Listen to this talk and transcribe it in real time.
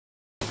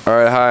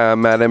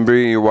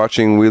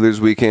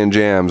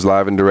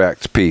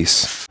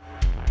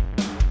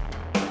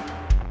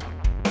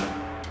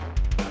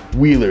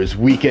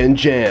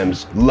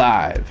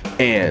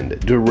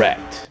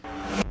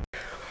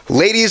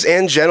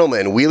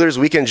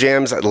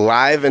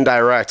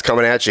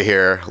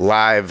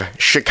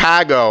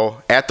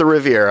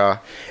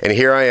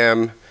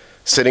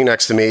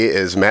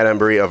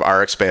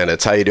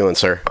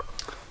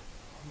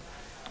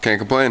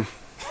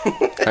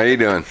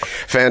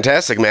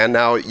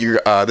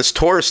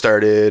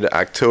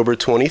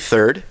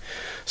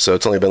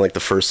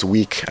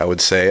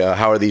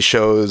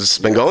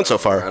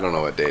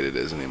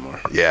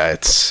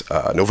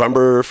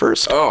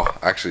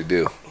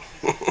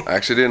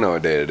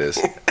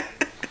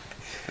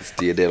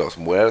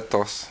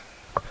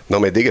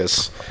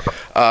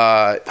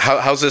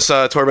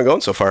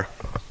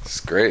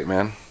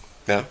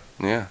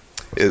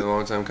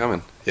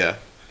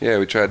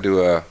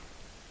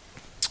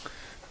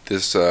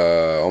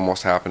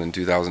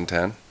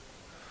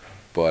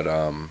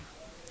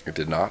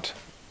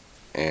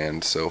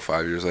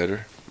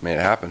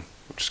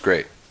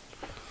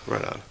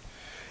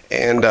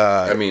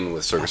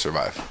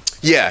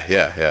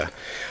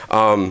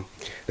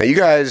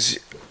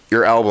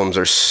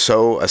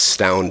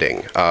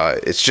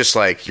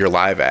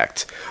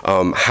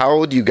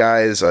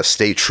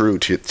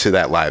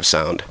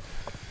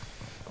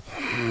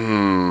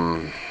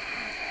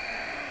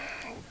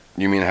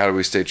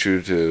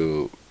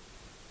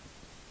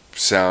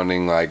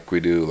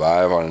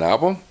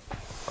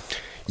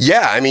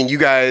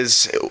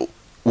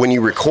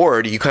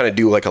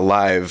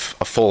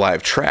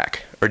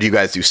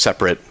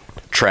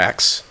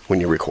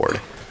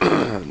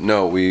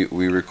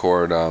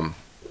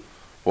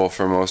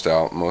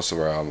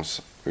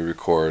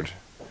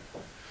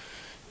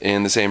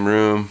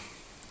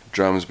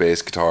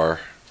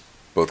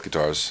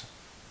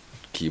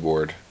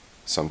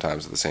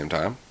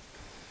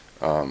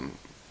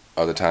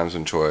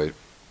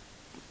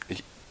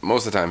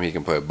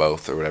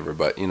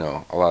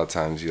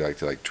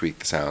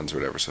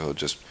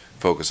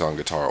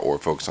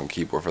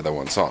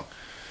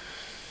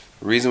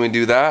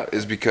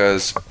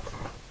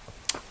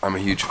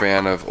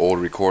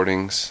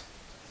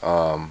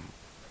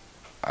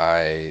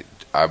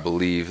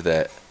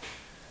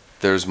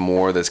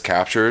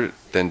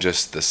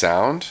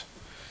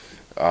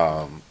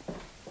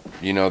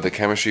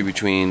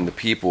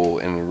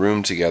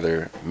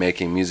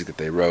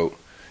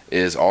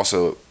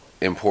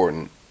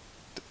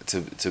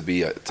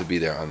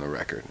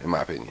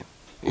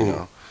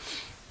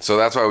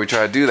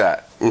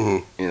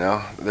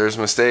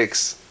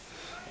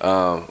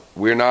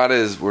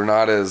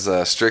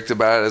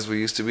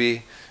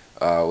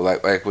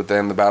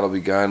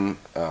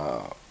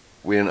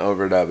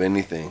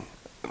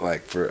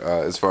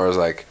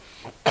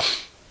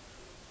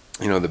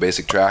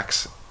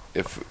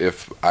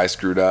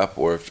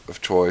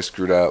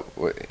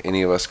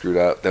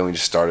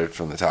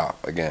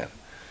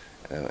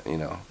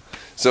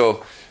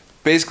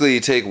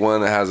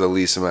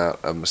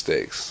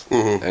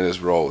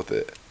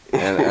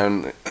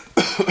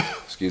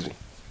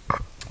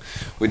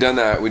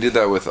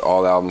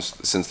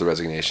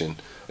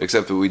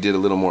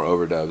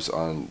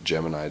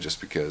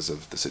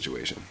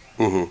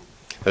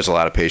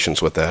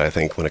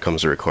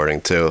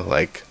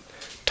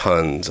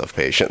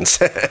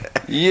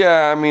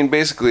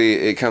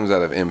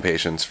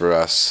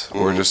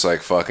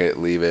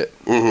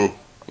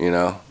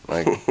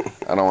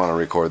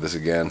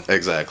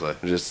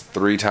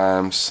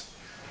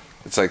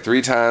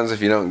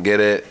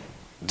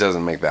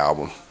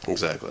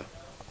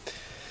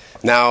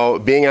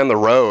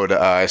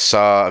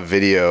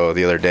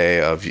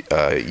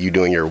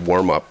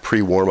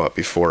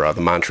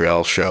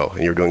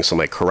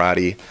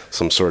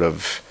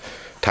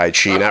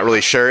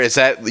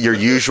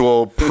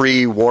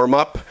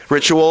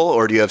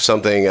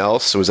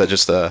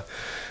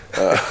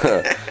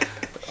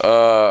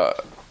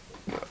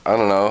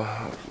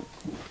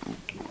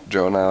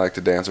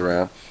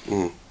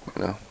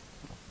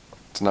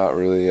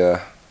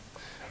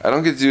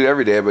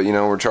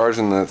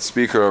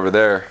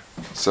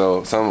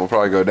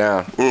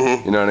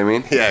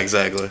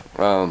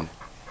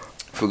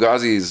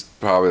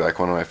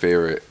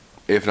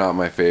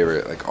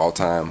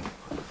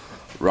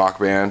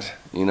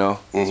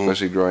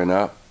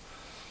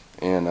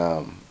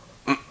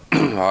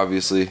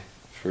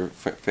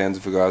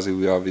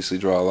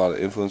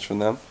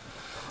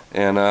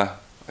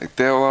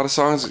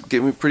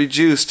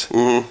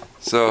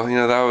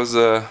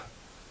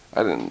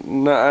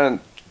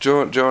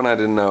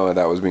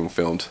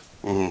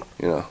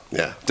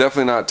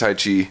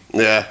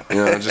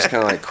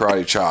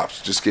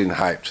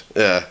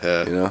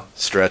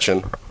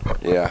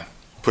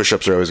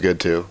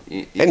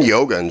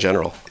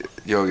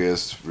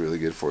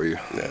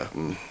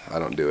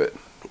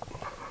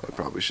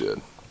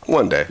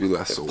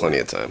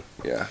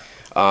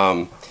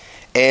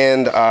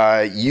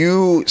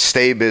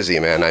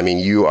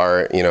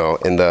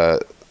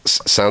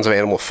Sounds of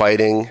Animal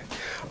Fighting,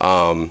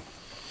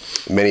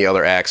 many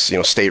other acts,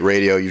 State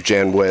Radio you've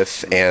jammed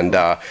with, and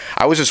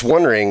I was just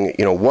wondering,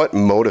 what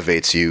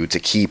motivates you to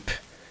keep,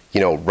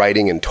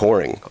 writing and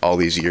touring all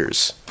these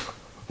years?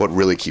 What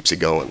really keeps it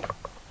going?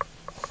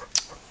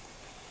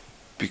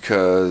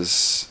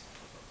 Because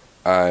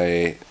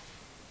I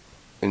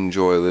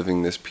enjoy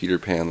living this Peter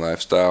Pan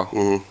lifestyle,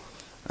 and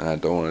I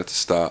don't want it to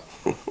stop.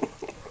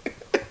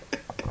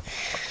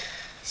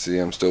 See,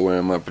 I'm still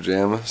wearing my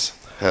pajamas.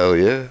 Hell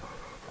yeah.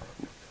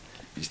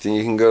 You think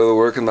you can go to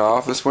work in the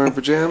office wearing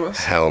pajamas?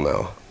 Hell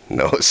no.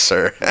 No,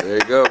 sir. There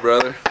you go,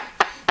 brother.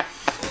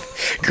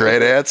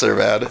 Great answer,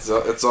 man.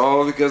 It's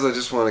all because I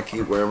just want to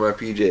keep wearing my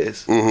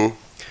PJs.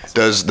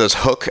 Does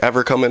Hook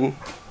ever come in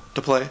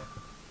to play?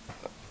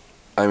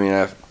 I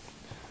mean,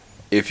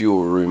 if you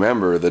will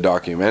remember the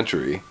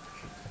documentary,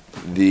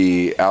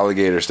 the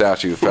alligator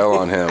statue fell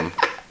on him,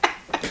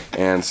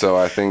 and so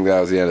I think that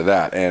was the end of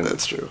that. And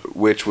that's true.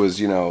 Which was,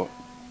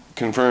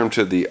 confirmed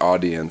to the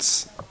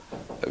audience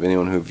of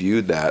anyone who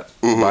viewed that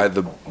by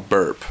the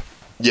burp.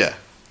 Yeah.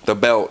 The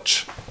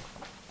belch,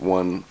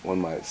 one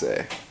might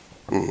say,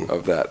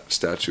 of that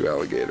statue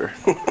alligator.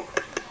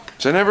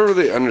 Which I never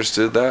really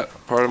understood that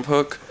part of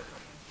Hook.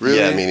 Really.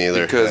 Yeah, me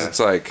neither. Because it's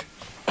like,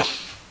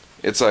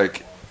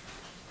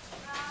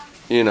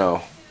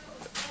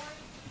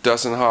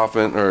 Dustin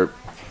Hoffman or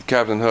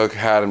Captain Hook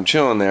had him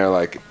chilling there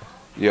like,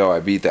 yo, I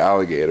beat the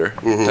alligator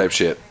type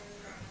shit.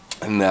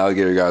 And the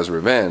alligator got his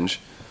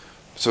revenge.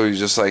 So he's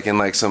just like in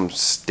like some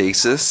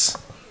stasis.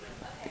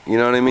 You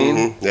know what I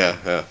mean?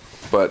 Yeah.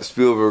 But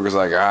Spielberg was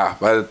like,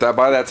 by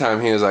that time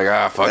he was like,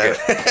 fuck it.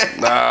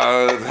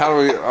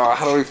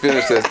 How do we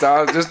finish this?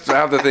 Just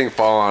have the thing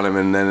fall on him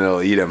and then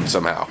it'll eat him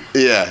somehow.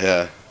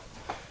 Yeah,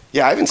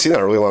 I haven't seen that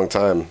in a really long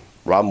time.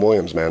 Robin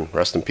Williams, man,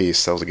 rest in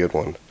peace. That was a good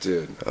one.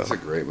 Dude, that's a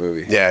great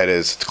movie. Yeah, it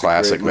is. It's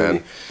classic,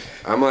 man.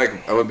 I'm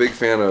a big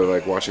fan of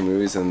like watching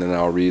movies and then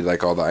I'll read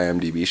like all the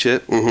IMDb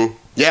shit.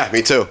 Yeah,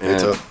 me too.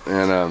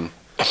 And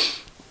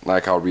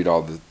like I'll read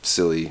all the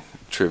silly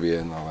trivia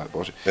and all that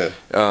bullshit.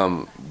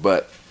 Yeah.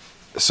 But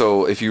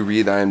so if you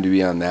read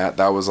IMDb on that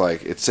was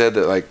like, it said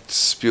that like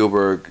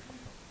Spielberg,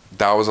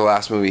 that was the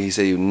last movie he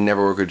said he would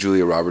never work with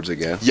Julia Roberts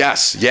again.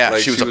 Yes, yeah,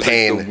 like, she was a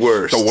pain. Like, the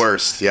worst. The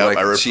worst. Yeah,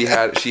 like she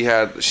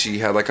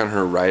had like on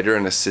her writer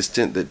an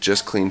assistant that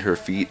just cleaned her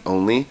feet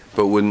only,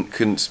 but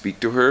couldn't speak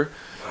to her.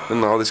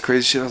 And all this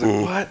crazy shit. I was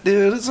like, what,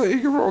 dude? It's like,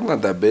 your role's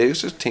not that big.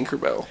 It's just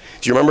Tinkerbell.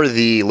 Do you remember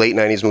the late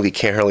 90s movie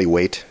Can't Hardly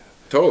Wait?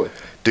 Totally.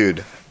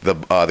 Dude,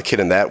 the kid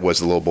in that was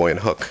the little boy in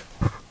Hook.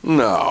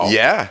 No.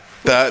 Yeah.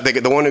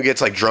 The one who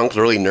gets like drunk,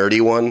 the really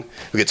nerdy one,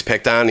 who gets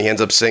picked on, he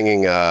ends up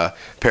singing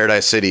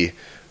Paradise City,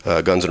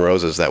 Guns N'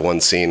 Roses, that one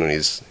scene when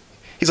he's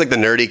like the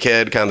nerdy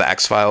kid, kind of the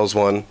X-Files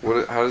one.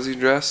 How does he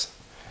dress?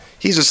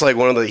 He's just like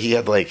he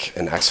had like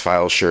an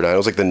X-Files shirt on. It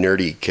was like the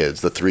nerdy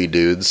kids, the three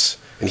dudes.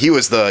 And he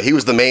was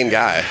the main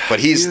guy, but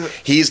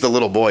he's the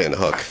little boy in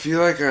Hook. I feel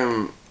like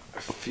I'm.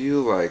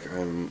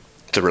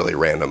 It's a really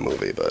random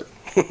movie, but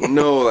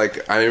no,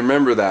 like I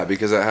remember that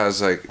because it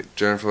has like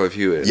Jennifer Love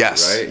Hewitt.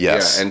 Yes, right.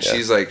 Yes, yeah, and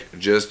she's like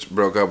just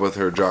broke up with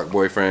her jock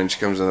boyfriend. She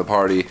comes to the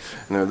party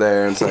and they're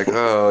there, and it's like,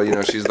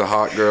 oh, she's the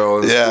hot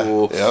girl in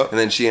school, and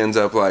then she ends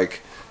up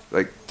like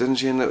doesn't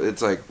she end up?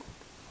 It's like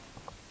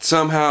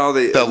somehow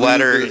the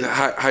letter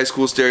high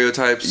school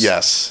stereotypes.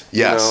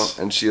 Yes.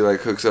 And she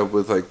like hooks up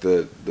with like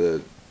the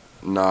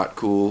not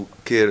cool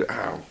kid.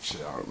 I don't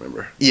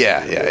remember.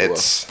 Yeah.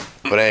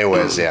 But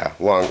anyways, yeah.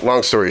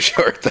 Long story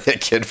short, the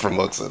kid from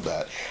Hook's in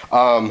that.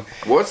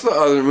 What's the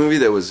other movie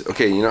that was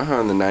okay? You know how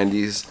in the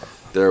 '90s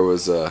there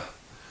was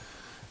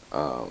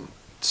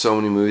so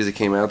many movies that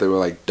came out. They were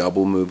like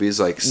double movies,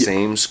 like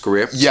same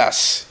script.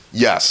 Yes.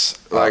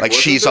 Like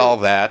She's All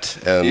That.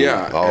 And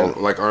and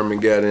like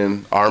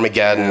Armageddon.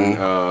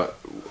 And,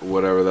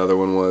 whatever the other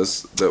one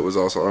was that was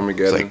also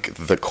Armageddon. It's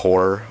like The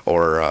Core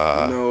or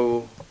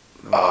No.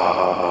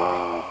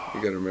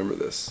 You gotta remember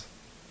this.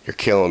 You're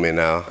killing me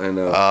now. I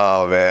know.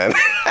 Oh man.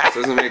 This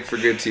doesn't make for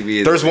good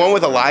TV. There's one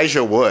with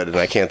Elijah Wood, and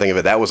I can't think of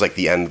it. That was like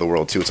the end of the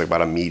world too. It's like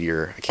about a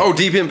meteor.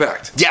 Deep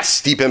Impact.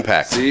 Yes, Deep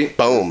Impact. See,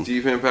 boom.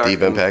 Deep Impact.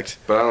 Deep Impact.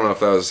 But I don't know if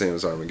that was the same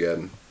as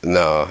Armageddon.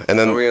 No, and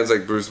then Armageddon's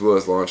like Bruce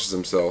Willis launches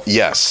himself.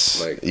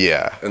 Yes.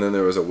 Yeah. And then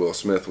there was a Will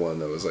Smith one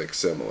that was like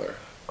similar.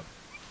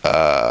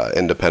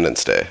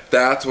 Independence Day.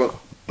 That's what.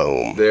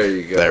 Boom. There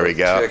you go. There we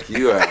go. Check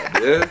you out,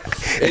 dude.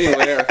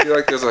 Anyway, I feel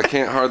like there's I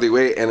Can't Hardly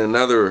Wait and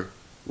another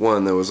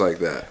one that was like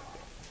that.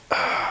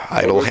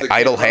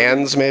 Idle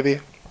Hands, maybe?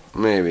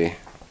 Maybe.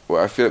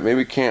 Well, I feel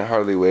maybe Can't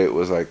Hardly Wait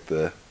was like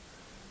they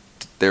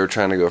were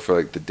trying to go for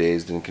like the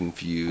Dazed and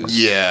Confused.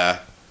 Yeah.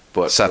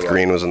 But Seth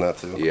Green was in that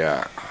too.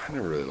 Yeah. I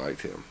never really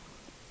liked him.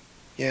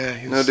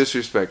 Yeah. No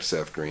disrespect to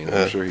Seth Green.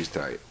 I'm sure he's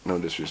tight. No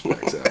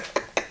disrespect,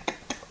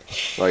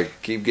 Seth.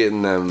 Like, keep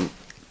getting them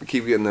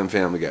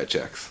Family Guy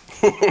checks.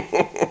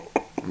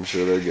 I'm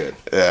sure they're good.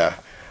 Yeah.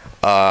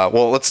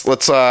 Well,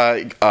 let's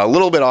a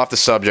little bit off the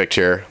subject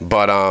here,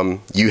 but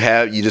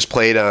you just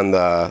played on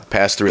the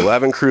Pass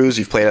 311 cruise.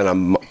 You've played on a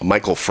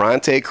Michael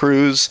Franti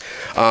cruise.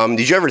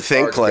 Did you ever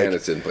think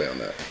Bandits didn't play on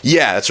that?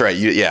 Yeah, that's right.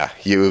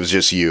 It was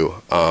just you.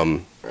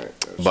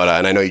 But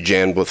and I know you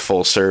jammed with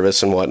Full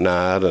Service and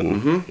whatnot,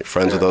 and you're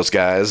friends with those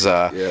guys.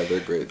 Yeah, they're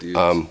great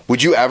dudes.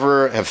 Would you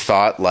ever have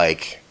thought,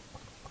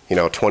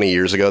 20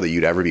 years ago, that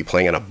you'd ever be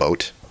playing on a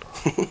boat?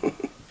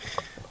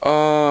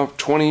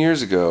 20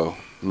 years ago.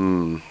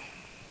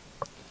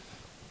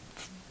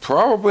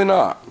 Probably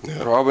not.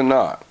 Yeah. Probably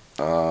not.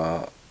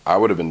 I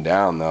would have been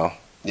down though.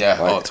 Yeah.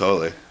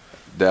 Totally.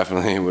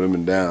 Definitely would have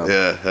been down.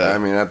 Yeah. I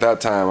mean, at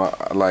that time,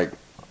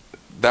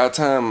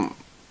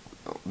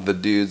 the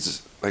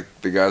dudes, like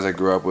the guys I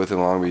grew up with in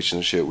Long Beach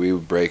and shit, we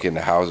would break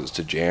into houses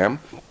to jam,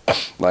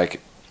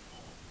 like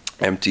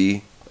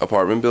empty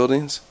apartment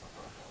buildings.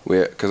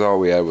 Because all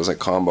we had was like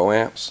combo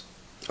amps.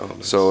 Oh,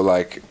 nice. So it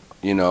would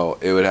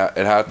it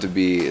had to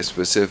be a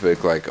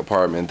specific like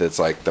apartment that's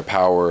like the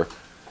power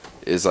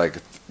is like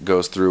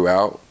goes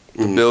throughout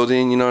the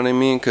building, you know what I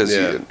mean?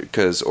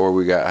 Or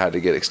we had to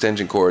get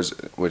extension cords,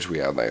 which we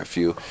had like a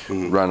few,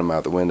 run them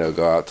out the window,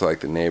 go out to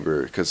like the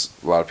neighbor, because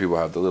a lot of people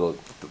have the little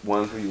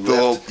ones where you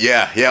lift.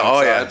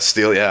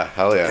 Steel,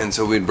 hell yeah. And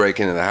so we'd break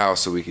into the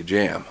house so we could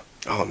jam.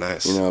 Oh,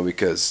 nice.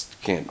 Because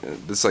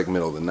this is like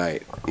middle of the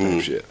night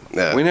type shit.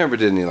 Yeah. We never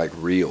did any like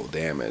real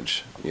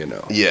damage,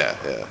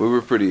 Yeah. We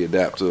were pretty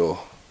adept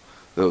little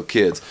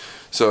kids.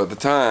 So at the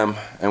time,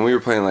 and we were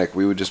playing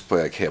we would just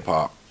play like hip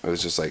hop. It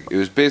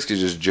was basically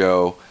just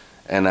Joe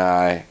and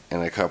I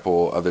and a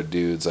couple other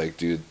dudes.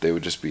 They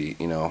would just be,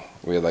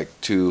 we had like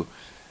 2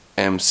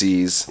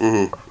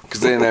 MCs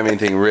because they didn't have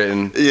anything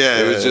written.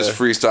 It was just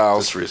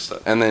freestyles.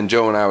 And then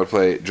Joe and I would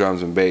play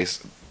drums and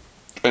bass,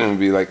 and it would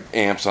be like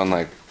amps on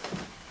like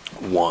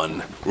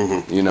 1,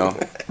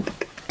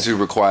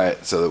 super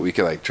quiet, so that we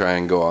could like try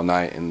and go all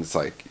night. And it's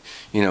like,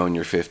 when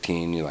you're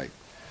 15, you like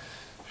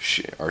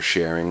are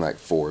sharing like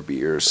 4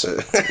 beers,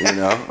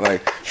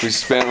 like we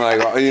spent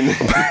like we'd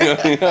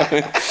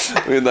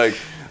we'd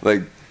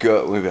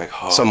be like,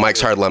 oh, some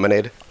Mike's Hard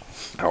Lemonade.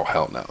 Oh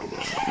hell no.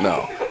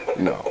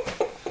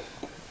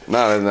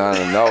 Not in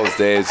those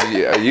days.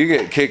 You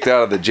get kicked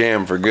out of the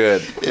jam for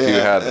good if you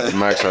had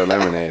Mike's Hard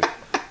Lemonade.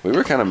 We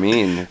were kind of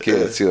mean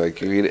kids too.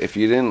 Like if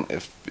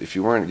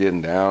you weren't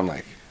getting down,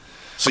 like.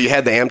 So you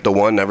had the amp to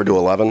 1, never do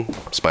 11?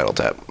 Spinal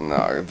Tap.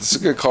 No, this is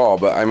a good call,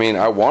 but I mean,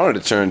 I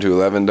wanted to turn to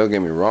 11, don't get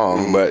me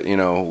wrong, but,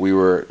 we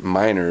were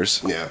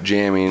minors,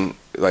 jamming,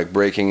 like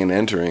breaking and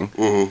entering,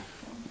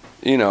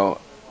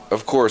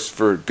 of course,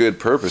 for good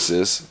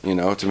purposes,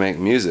 to make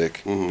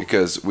music,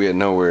 because we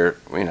didn't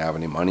have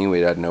any money,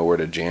 we had nowhere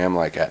to jam,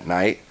 like, at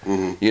night,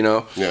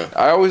 Yeah.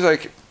 I always,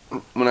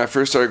 when I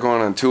first started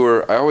going on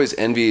tour, I always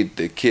envied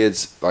the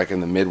kids, like, in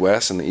the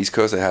Midwest and the East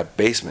Coast that had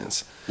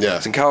basements.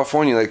 Yeah. In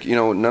California,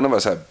 none of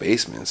us have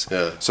basements.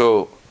 Yeah.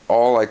 So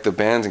all like the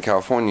bands in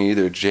California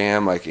either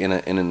jam like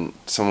in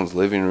someone's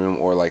living room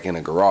or like in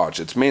a garage.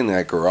 It's mainly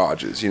like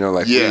garages,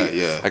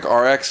 Like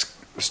RX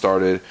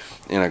started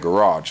in a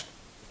garage,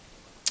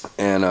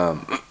 and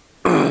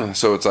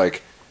so it's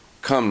like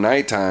come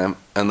nighttime,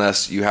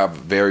 unless you have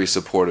very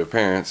supportive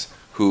parents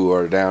who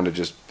are down to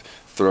just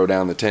throw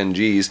down the 10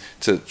 G's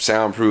to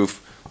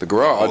soundproof the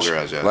garage.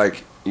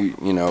 Like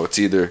it's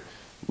either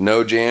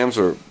no jams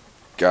or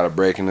got to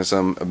break into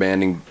some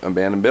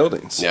abandoned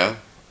buildings. Yeah,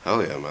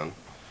 hell yeah, man.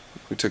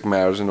 We took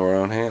matters into our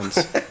own hands.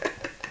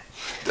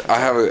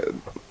 I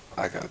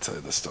gotta tell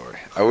you the story.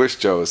 I wish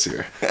Joe was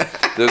here.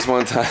 There's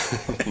one time,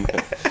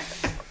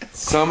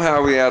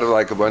 somehow we had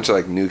like a bunch of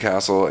like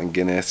Newcastle and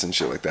Guinness and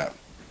shit like that,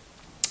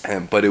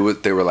 but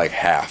they were like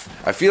half.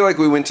 I feel like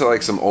we went to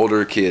like some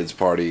older kids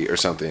party or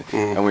something,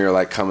 and we were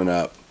like coming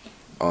up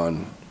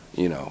on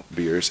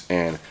beers,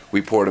 and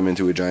we poured them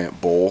into a giant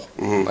bowl,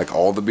 like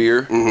all the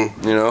beer,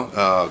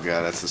 Oh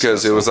god, that's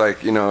because it was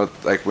like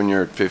like when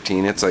you're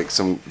 15, it's like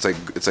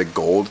it's like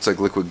gold, it's like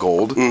liquid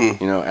gold,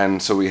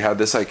 and so we had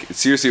this like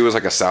seriously, it was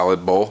like a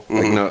salad bowl,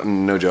 like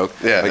no joke,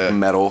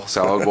 metal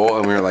salad bowl,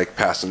 and we were like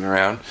passing it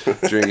around,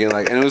 drinking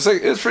and it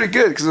was pretty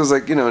good because it was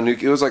like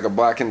it was like a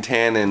black and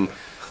tan and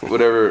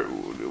whatever.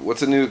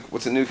 What's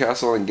a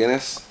Newcastle and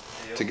Guinness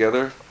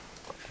together?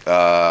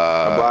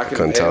 A black and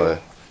couldn't tell you.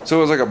 So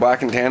it was like a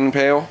black and tan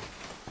pale,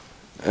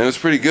 and it was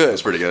pretty good. It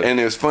was pretty good. And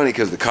it was funny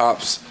because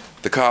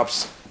the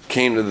cops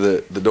came to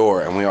the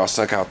door, and we all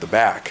snuck out the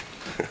back,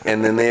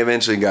 and then they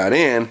eventually got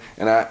in,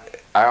 and I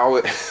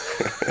always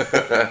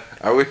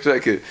I wish I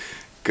could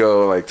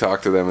go like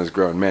talk to them as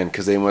grown men,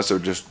 because they must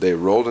have they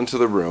rolled into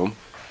the room.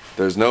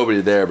 There's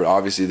nobody there, but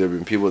obviously there have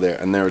been people there,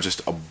 and there was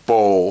just a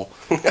bowl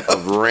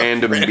of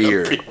random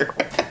beer.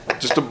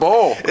 Just a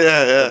bowl.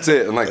 Yeah. That's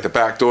it. And like the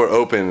back door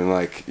open, and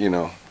like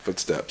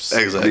footsteps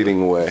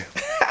leading away.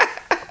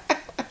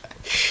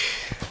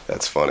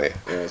 That's funny.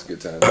 Yeah, it's a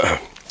good time.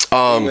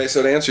 Anyway,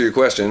 so to answer your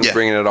question,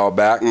 bringing it all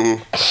back,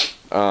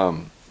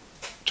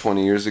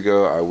 20 years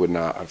ago, I would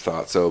not have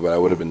thought so, but I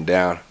would have been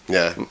down.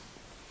 Yeah.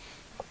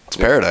 It's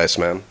paradise,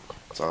 man.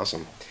 It's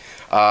awesome.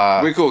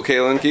 Pretty cool,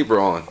 Kaylin. Keep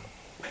rolling.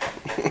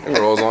 can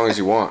roll as long as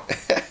you want.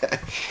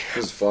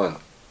 This is fun.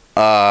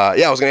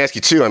 Yeah, I was gonna ask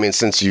you too. I mean,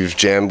 since you've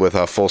jammed with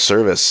Full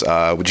Service,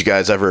 would you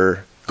guys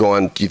ever go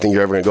on? Do you think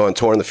you're ever gonna go on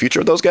tour in the future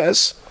with those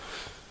guys?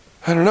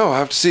 I don't know. I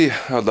have to see.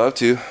 I'd love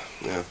to.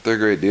 Yeah. They're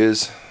great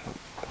dudes.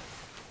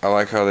 I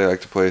like how they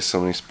like to play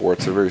so many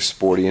sports. They're very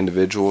sporty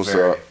individuals.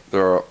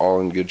 They're all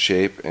in good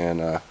shape,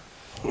 and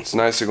it's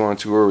nice to go on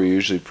tour. We're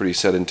usually pretty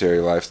sedentary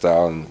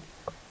lifestyle and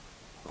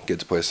get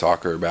to play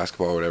soccer or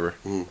basketball or whatever.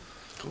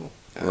 Cool.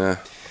 Yeah.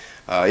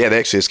 Yeah, they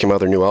actually just came out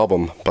with their new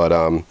album. But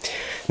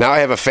now I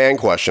have a fan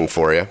question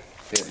for you.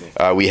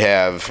 We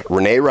have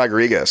Renee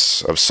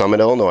Rodriguez of Summit,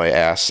 Illinois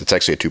asks, it's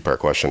actually a two-part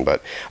question,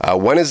 but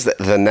when is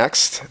the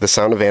next The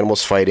Sound of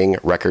Animals Fighting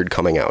record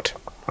coming out?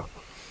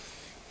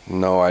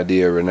 No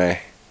idea,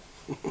 Renee.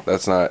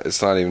 It's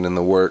not even in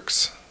the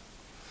works.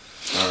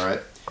 All right.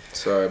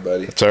 Sorry,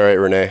 buddy. It's all right,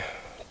 Renee.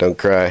 Don't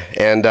cry.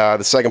 And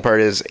the second part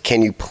is,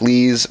 can you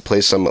please play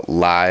some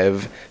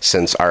live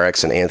since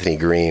RX and Anthony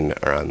Green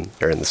are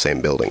in the same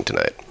building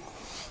tonight?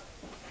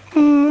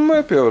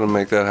 Might be able to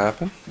make that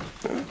happen.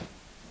 Yeah.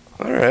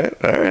 All right,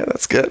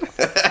 that's good.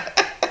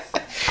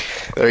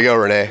 There you go,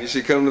 Renee. You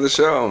should come to the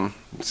show and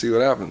see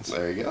what happens.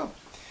 There you go.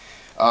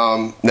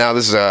 Now,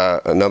 this is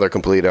another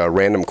complete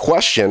random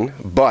question,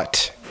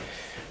 but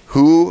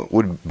who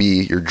would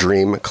be your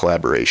dream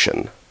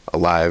collaboration,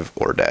 alive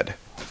or dead?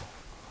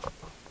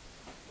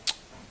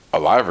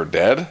 Alive or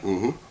dead?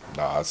 Mm-hmm.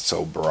 Nah, it's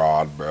so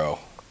broad, bro.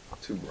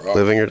 Too broad.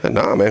 Living or dead?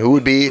 Nah, man. Who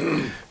would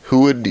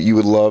you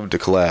would love to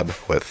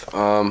collab with?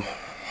 Oh,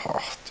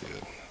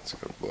 dude,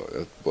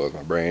 that blows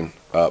my brain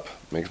up.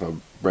 Makes my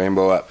brain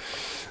blow up.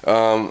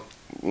 I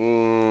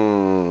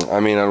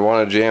mean, I'd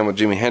want to jam with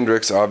Jimi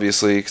Hendrix,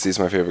 obviously, because he's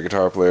my favorite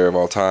guitar player of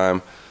all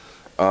time.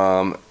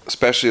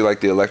 Especially like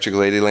the Electric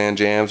Ladyland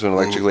jams when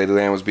Electric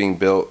Ladyland was being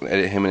built.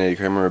 Him and Eddie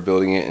Kramer were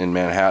building it in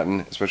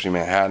Manhattan, especially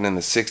Manhattan in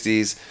the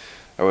 '60s.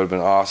 That would have been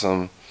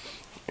awesome.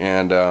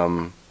 And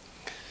oh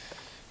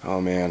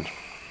man,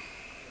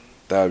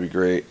 that would be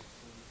great.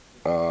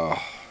 There's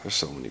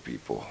so many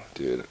people,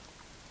 dude.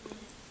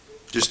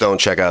 Just don't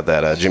check out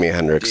that Jimi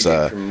Hendrix.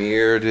 DJ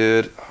Premier,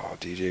 dude. Oh,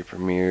 DJ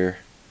Premier.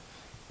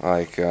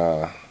 Like,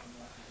 as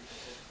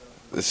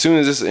soon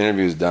as this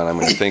interview is done, I'm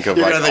gonna think of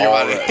like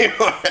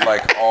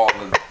all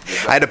the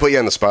I had to put you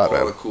on the spot,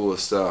 man. All the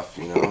coolest stuff,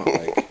 you know.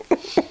 Like,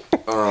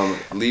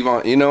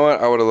 Levon. You know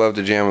what? I would have loved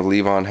to jam with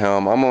Levon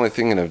Helm. I'm only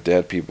thinking of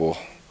dead people,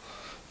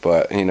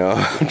 but you know,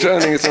 I'm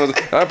trying to think of some.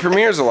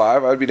 Premier's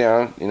alive. I'd be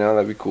down. You know,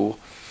 that'd be cool.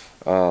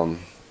 Trying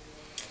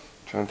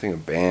to think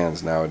of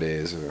bands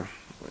nowadays or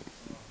like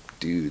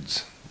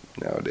dudes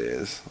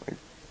nowadays, like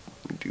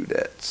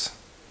dudettes.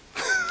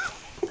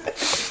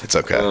 It's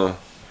okay. I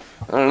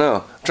don't know.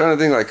 I'm trying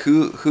to think like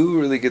who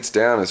really gets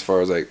down as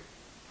far as like,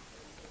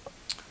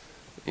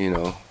 you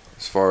know,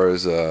 as far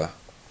as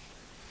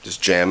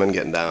just jamming,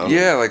 getting down.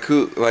 Yeah, like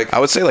who? Like I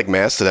would say like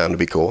Mastodon would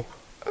be cool.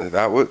 I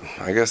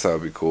guess that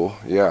would be cool.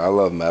 Yeah, I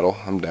love metal.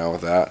 I'm down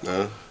with that.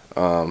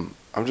 I'm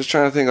just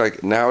trying to think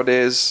like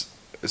nowadays,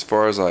 as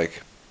far as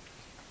like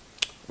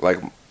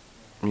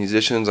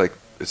musicians, like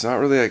it's not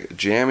really like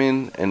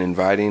jamming and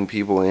inviting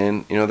people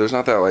in. You know, there's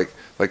not that like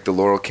the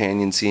Laurel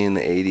Canyon scene in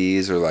the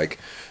 '80s, or like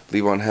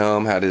Levon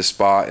Helm had his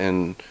spot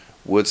in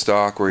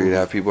Woodstock where he'd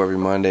have people every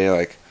Monday.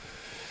 Like,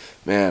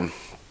 man,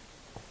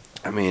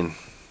 I mean,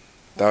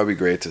 that would be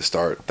great to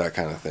start that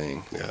kind of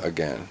thing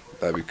again.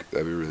 That'd be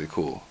really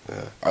cool.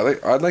 Yeah,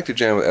 I'd like to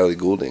jam with Ellie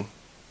Goulding.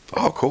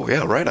 Oh, cool.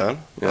 Yeah, right on.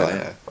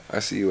 Yeah. I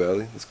see you,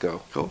 Ellie. Let's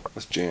go. Cool.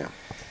 Let's jam.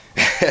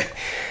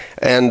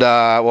 And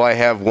well, I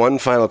have one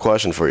final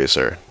question for you,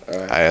 sir. All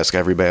right. I ask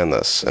every band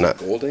this. And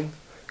Goulding?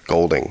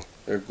 Goulding.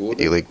 They're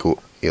Goulding? Ellie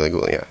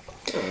Goulding, yeah.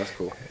 Oh, that's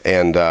cool.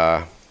 And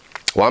well,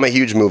 I'm a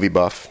huge movie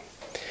buff.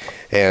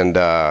 And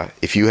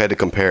if you had to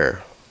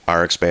compare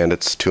RX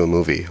Bandits to a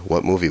movie,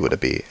 what movie would it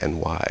be and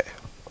why?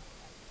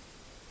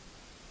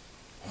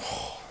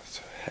 Oh, that's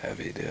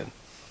heavy, dude.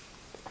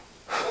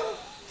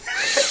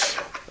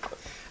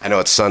 I know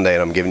it's Sunday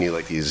and I'm giving you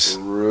like these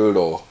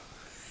brutal.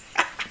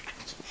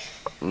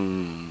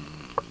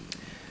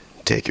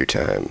 Take your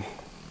time.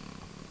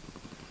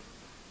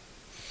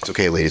 It's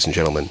okay, ladies and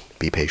gentlemen.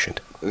 Be patient.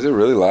 Is it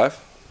really live?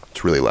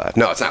 It's really live.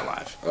 No, it's not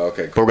live.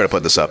 Okay. But we're gonna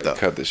put this up though.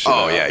 Cut this shit.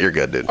 Oh out. yeah, you're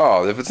good, dude.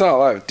 Oh, if it's not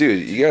live,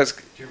 dude, you guys.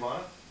 Do you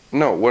want it?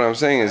 No, what I'm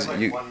saying is I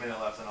have you. 1 minute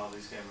left on all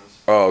these cameras.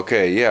 Oh,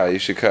 okay. Yeah, you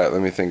should cut.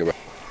 Let me think about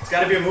it. It's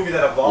got to be a movie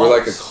that evolves. We're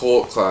like a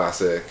cult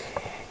classic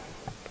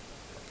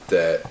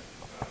that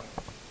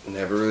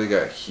never really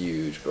got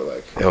huge, but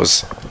like it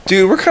was.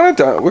 Dude, we're kind of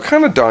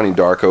Donnie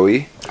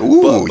Darko-y.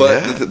 Ooh,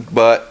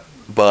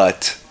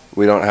 but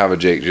we don't have a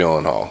Jake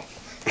Gyllenhaal.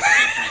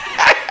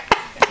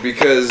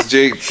 Because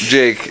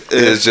Jake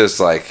is just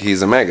like,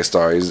 he's a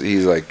megastar.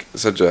 He's like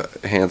such a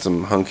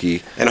handsome,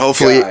 hunky and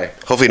hopefully guy.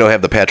 You don't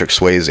have the Patrick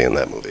Swayze in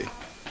that movie.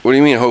 What do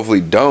you mean? Hopefully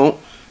don't.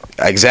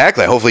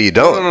 Exactly. Hopefully you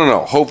don't.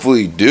 No.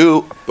 Hopefully you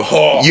do.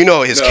 Oh, you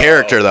know his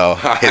character though.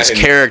 His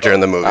character in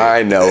the movie.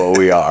 I know what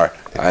we are.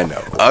 I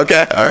know.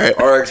 Okay. All right.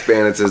 RX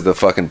Bandits is the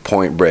fucking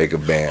Point Break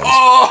of bands.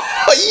 Oh!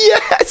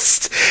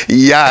 Yes,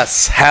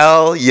 yes,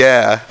 hell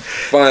yeah.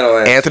 Final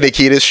answer. Anthony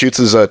Kiedis shoots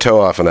his toe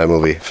off in that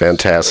movie.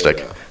 Fantastic.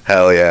 Yeah.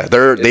 Hell yeah.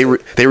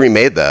 They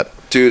remade that.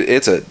 Dude,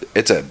 it's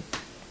a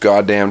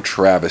goddamn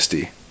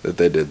travesty that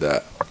they did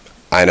that.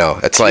 I know.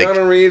 It's like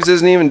Keanu Reeves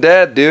isn't even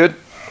dead, dude.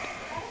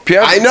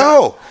 I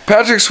know.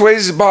 Patrick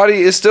Swayze's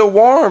body is still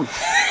warm.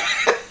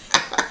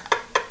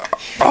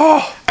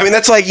 Oh, I mean,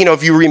 that's like, you know,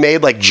 if you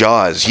remade like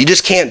Jaws, you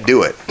just can't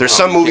do it. There's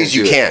some movies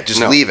you can't.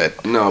 Just leave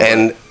it. No,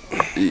 and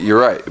you're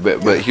right.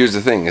 But here's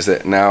the thing: is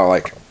that now,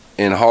 like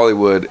in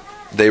Hollywood,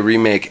 they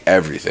remake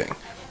everything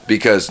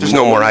because there's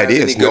no more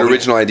ideas, any good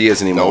original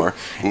ideas anymore.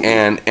 Nope.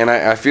 And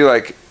I feel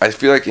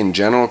like in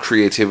general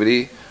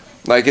creativity,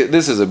 like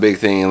this is a big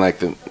thing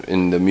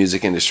in the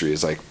music industry.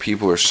 Is like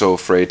people are so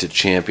afraid to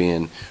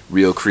champion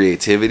real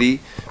creativity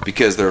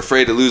because they're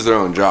afraid to lose their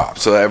own job.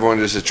 So everyone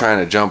just is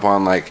trying to jump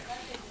on like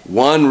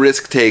one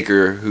risk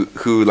taker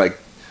who like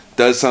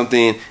does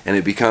something and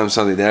it becomes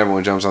something that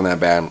everyone jumps on that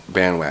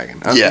bandwagon.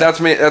 Yeah.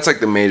 That's like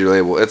the major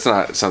label. It's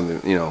not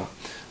something, you know,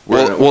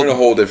 we're in a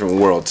whole different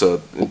world, so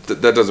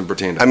that doesn't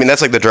pertain to I mean,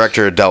 that's like the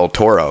director Del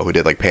Toro who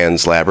did like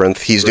Pan's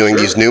Labyrinth. He's doing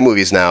these new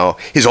movies now.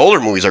 His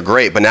older movies are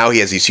great, but now he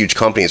has these huge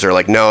companies that are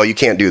like, no, you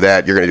can't do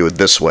that. You're going to do it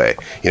this way.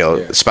 You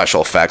know,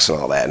 special effects and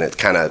all that. And it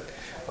kind of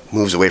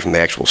moves away from the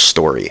actual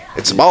story.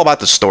 It's all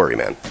about the story,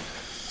 man.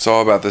 It's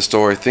all about the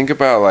story. Think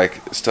about like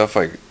stuff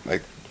like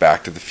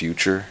Back to the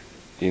Future.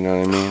 You know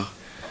what I mean?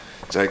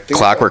 It's like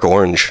Clockwork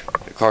Orange.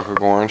 Clockwork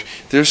Orange.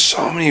 There's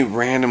so many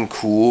random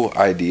cool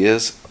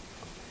ideas.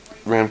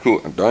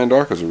 Dying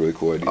Dark is a really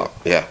cool idea. Oh,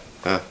 yeah.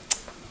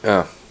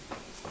 Yeah.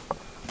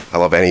 I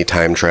love any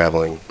time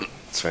traveling.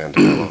 It's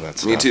fantastic. I love that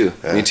stuff. Me too.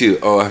 Yeah. Me too.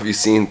 Oh, have you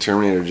seen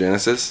Terminator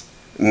Genesis?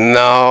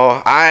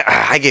 No,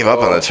 I gave up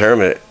on the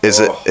Terminator.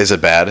 Is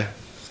it bad?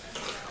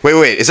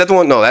 Wait. Is that the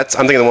one? No, I'm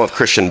thinking the one with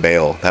Christian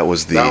Bale. That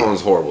was That one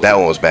was horrible. That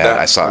one was bad.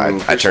 I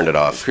turned it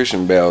off.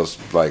 Christian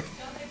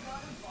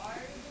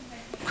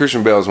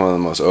Bale's one of the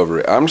most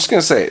overrated. I'm just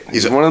gonna say it.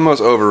 He's one of the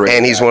most overrated.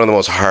 And he's one of the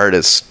most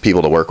hardest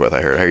people to work with.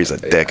 I heard he's a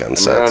dick on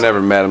set. I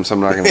never met him, so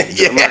I'm not gonna.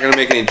 I'm not gonna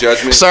make any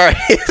judgments. Sorry,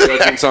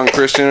 judgments on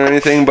Christian or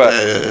anything, but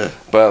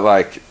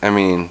like, I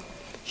mean,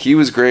 he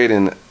was great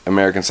in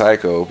American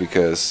Psycho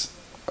because,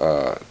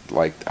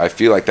 like, I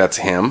feel like that's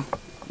him.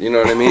 You know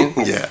what I mean?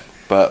 Yeah.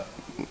 But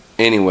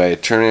anyway,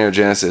 Terminator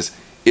Genesis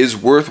is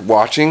worth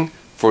watching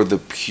for the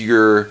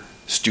pure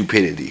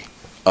stupidity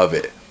of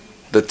it.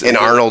 And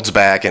Arnold's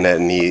back in it,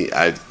 and he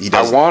does.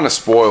 I want to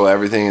spoil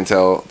everything and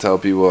tell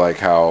people like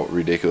how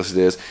ridiculous it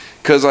is,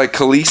 because like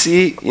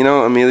Khaleesi, you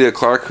know, Emilia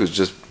Clarke, who's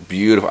just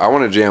beautiful. I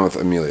want to jam with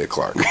Emilia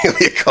Clarke.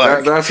 Emilia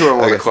Clarke. That's who I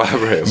want to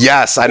collaborate with.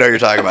 Yes, I know what you're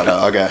talking about.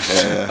 Oh, okay.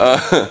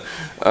 Yeah.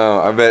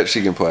 I bet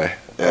she can play.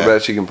 Yeah. I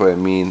bet she can play a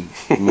mean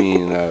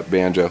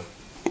banjo.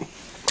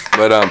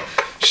 But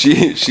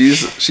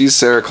she's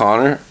Sarah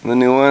Connor in the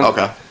new one.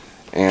 Okay.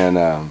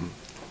 And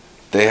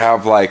they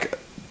have like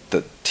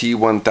the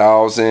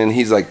T-1000.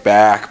 He's like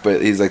back,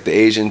 but he's like the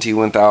Asian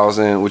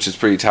T-1000, which is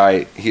pretty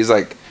tight. He's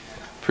like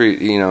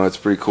pretty, you know, it's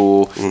pretty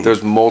cool. Mm-hmm.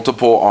 There's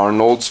multiple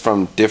Arnolds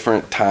from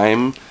different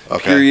time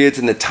periods,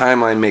 and the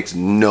timeline makes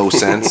no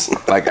sense,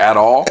 like at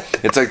all.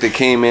 It's like they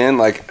came in,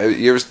 like, did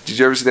you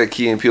ever see that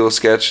Key and Peele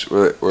sketch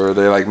where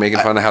they're like making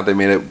fun of how they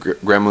made it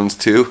Gremlins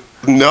 2?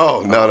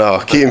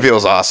 No. Key and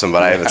Peele's awesome,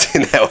 but I haven't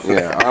seen that one.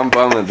 Yeah, I'm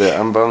bummed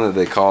that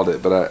they called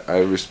it, but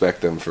I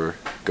respect them for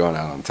going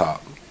out on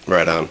top.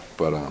 Right on.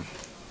 But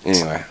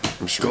anyway,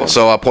 I'm sure. Cool.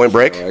 So Point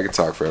Break. I could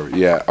talk forever.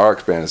 Yeah,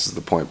 RX Bandits is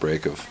the Point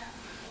Break of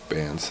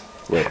bands.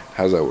 Wait,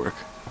 how's that work?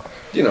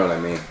 You know what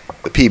I mean?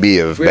 The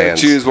PB of we had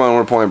bands. to choose one.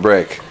 We're Point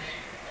Break.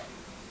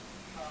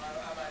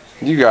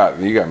 You got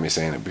me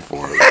saying it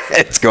before.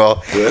 It's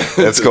cool.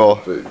 It's cool.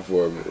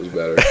 Before it was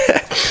better.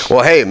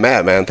 Well, hey,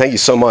 Matt, man, thank you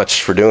so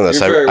much for doing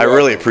this. I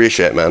really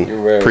appreciate it, man.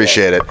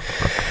 Appreciate it.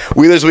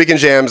 Wheelers Weekend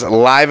Jams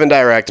live and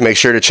direct. Make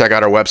sure to check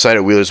out our website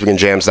at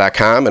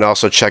wheelersweekendjams.com and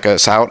also check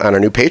us out on our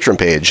new Patreon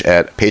page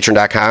at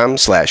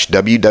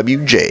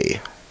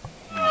patreon.com/WWJ.